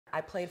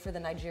I played for the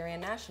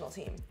Nigerian National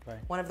Team. Right.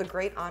 One of the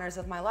great honors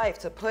of my life,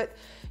 to put,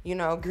 you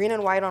know, green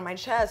and white on my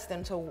chest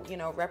and to, you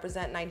know,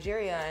 represent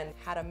Nigeria, and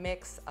had a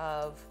mix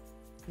of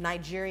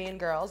Nigerian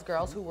girls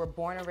who were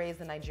born and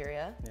raised in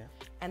Nigeria,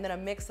 and then a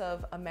mix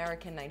of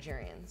American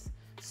Nigerians.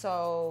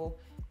 So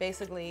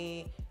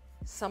basically,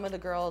 some of the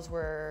girls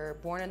were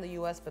born in the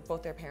US, but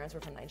both their parents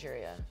were from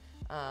Nigeria.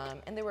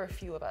 And there were a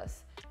few of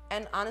us.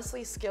 And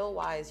honestly,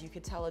 skill-wise, you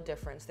could tell a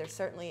difference. There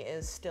certainly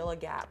is still a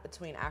gap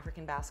between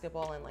African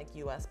basketball and like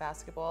US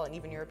basketball and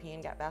even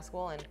European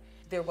basketball, and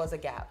there was a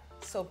gap.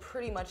 So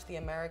pretty much the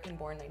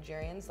American-born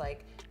Nigerians,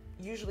 like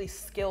usually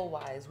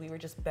skill-wise, we were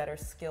just better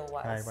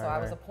skill-wise. So I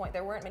was a point,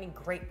 there weren't many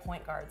great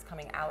point guards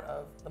coming out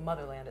of the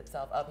motherland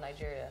itself, of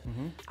Nigeria.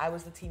 I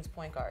was the team's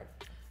point guard.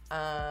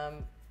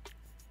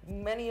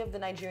 Many of the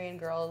Nigerian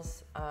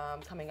girls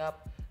coming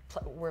up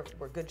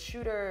were good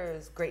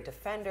shooters, great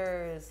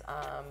defenders,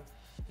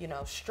 you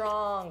know,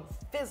 strong,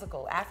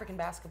 physical. African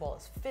basketball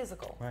is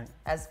physical. Right.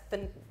 As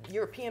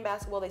European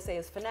basketball, they say,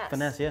 is finesse.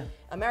 Finesse, yeah.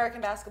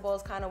 American basketball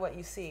is kind of what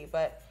you see,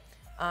 but,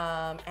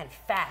 and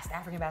fast.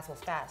 African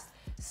basketball is fast.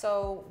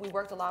 So we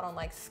worked a lot on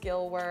like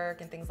skill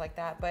work and things like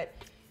that. But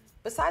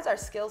besides our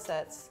skill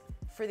sets,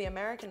 for the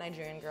American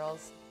Nigerian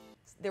girls,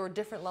 there were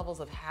different levels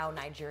of how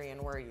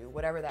Nigerian were you,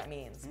 whatever that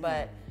means.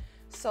 But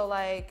so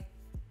like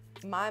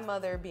my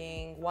mother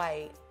being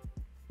white,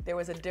 there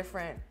was a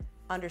different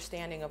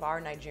understanding of our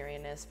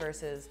Nigerianness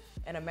versus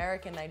an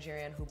American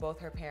Nigerian who both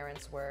her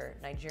parents were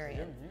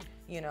Nigerian,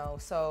 you know,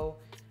 so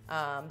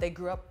they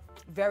grew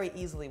up very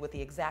easily with the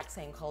exact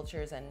same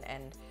cultures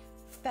and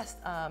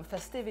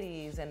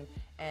festivities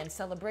and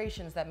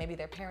celebrations that maybe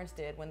their parents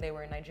did when they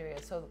were in Nigeria.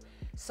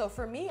 So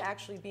for me,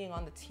 actually being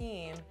on the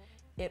team,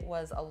 it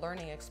was a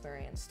learning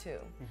experience too.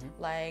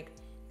 Like,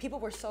 people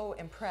were so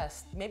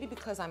impressed, maybe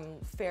because I'm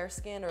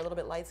fair-skinned or a little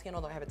bit light-skinned,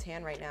 although I have a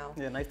tan right now.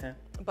 Yeah, nice tan.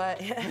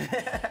 But,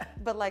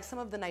 but like some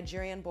of the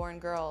Nigerian-born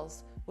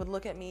girls would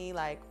look at me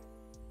like,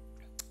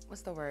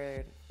 what's the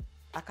word?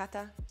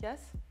 Akata, yes?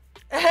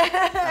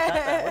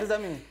 Akata, what does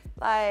that mean?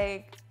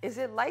 Like, is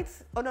it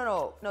lights? Oh,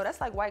 no, that's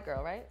like white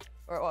girl, right?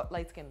 Or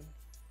light-skin?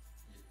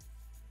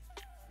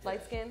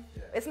 Light-skin?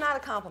 Yeah. It's not a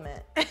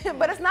compliment,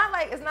 but it's not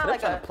like, it's not They're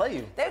like trying to play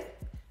you.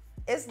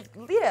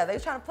 Yeah, they were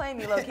trying to play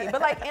me low-key,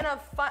 but like in a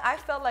fun, I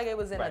felt like it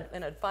was in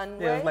a fun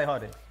way. Yeah, it was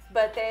lighthearted.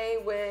 But they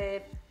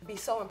would be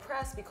so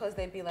impressed because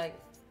they'd be like,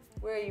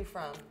 where are you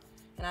from?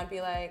 And I'd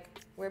be like,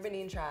 we're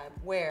Benin tribe.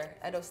 Where?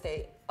 Edo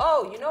State.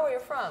 Oh, you know where you're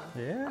from?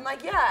 Yeah. I'm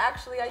like, yeah,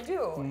 actually I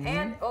do.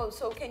 And, oh,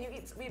 so can you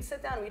eat? We'd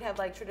sit down and we'd have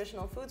like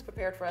traditional foods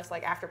prepared for us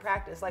like after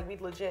practice. Like we'd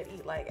legit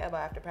eat like eba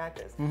after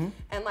practice.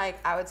 And like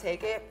I would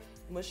take it,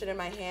 mush it in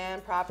my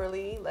hand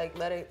properly, like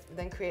let it,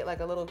 then create like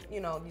a little, you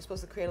know, you're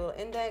supposed to create a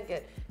little indent,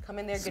 come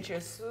in there, get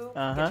your soup,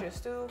 get your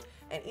stew,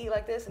 and eat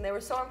like this. And they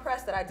were so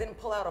impressed that I didn't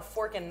pull out a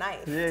fork and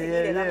knife to eat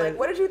it. I'm like,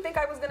 what did you think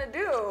I was gonna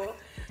do?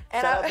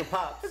 And Shout out to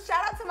Pops.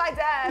 Shout out to my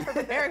dad for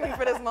preparing me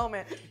for this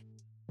moment.